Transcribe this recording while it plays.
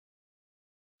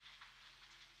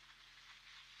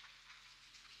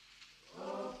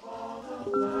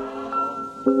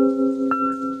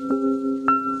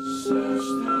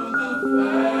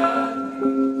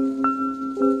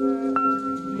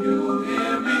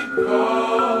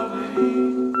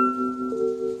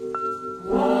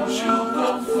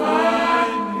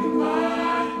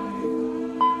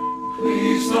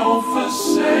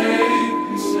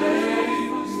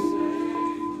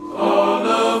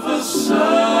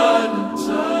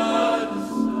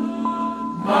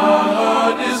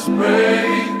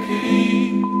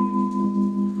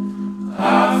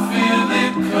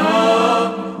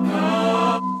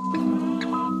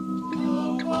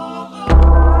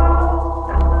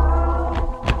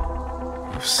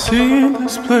seen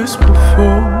this place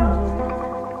before.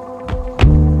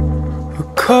 A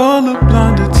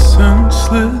color-blinded,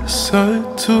 senseless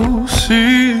sight to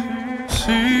see.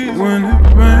 When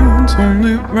it rains,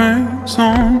 only rains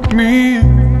on me.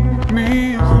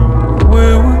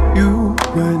 Where were you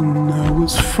when I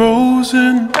was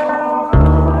frozen,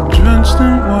 drenched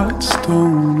in white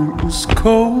stone? It was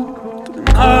cold, and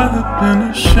I had been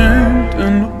ashamed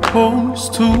and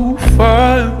opposed to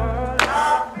fire.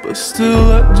 But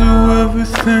still I do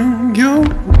everything you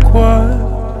require.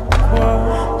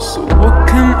 So what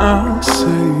can I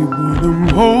say? But I'm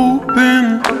hoping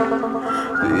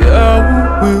the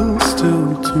hour will still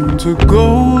turn to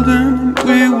golden, and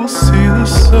we will see the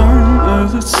sun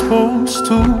as it's supposed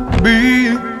to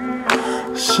be,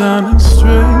 shining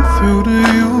straight through to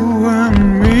you and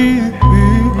me.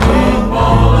 Up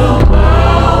on the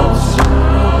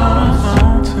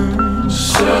mountains,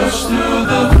 search through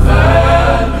the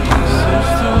valley.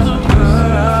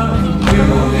 You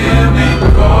hear me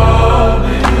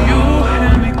calling.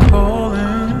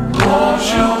 Won't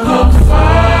you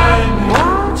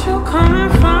come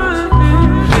find me?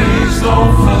 Please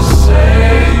don't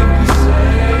forsake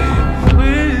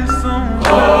me.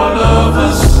 All of a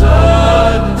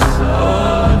sudden,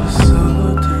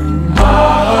 my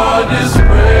heart is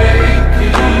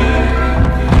breaking.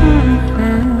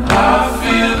 I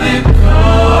feel it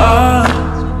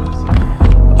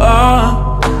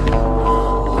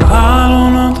I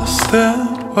don't understand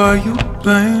why you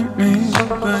blame me.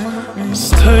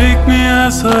 Just take me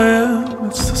as I am,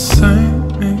 it's the same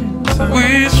me.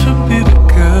 We should be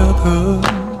together.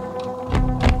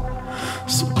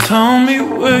 So tell me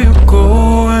where you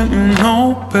go when you know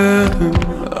better.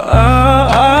 I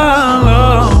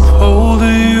love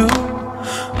holding you,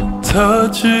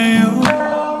 touching you,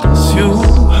 'cause you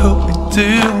help me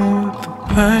deal with the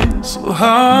pain. So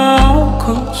how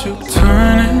could you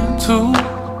turn into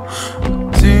the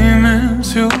demons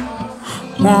you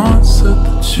once said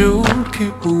that you'd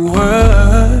keep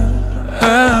away?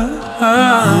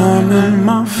 I'm in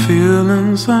my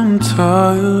feelings, I'm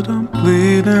tired, I'm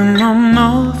bleeding, I'm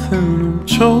nothing, I'm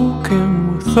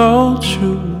choking without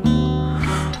you.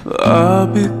 I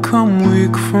become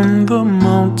weak from the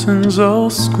mountains, I'll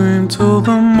scream till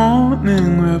the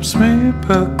morning wraps me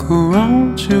back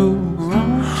around you.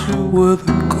 Where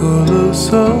the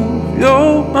colors of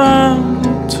your mind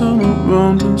turn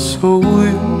around and so will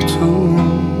you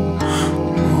too.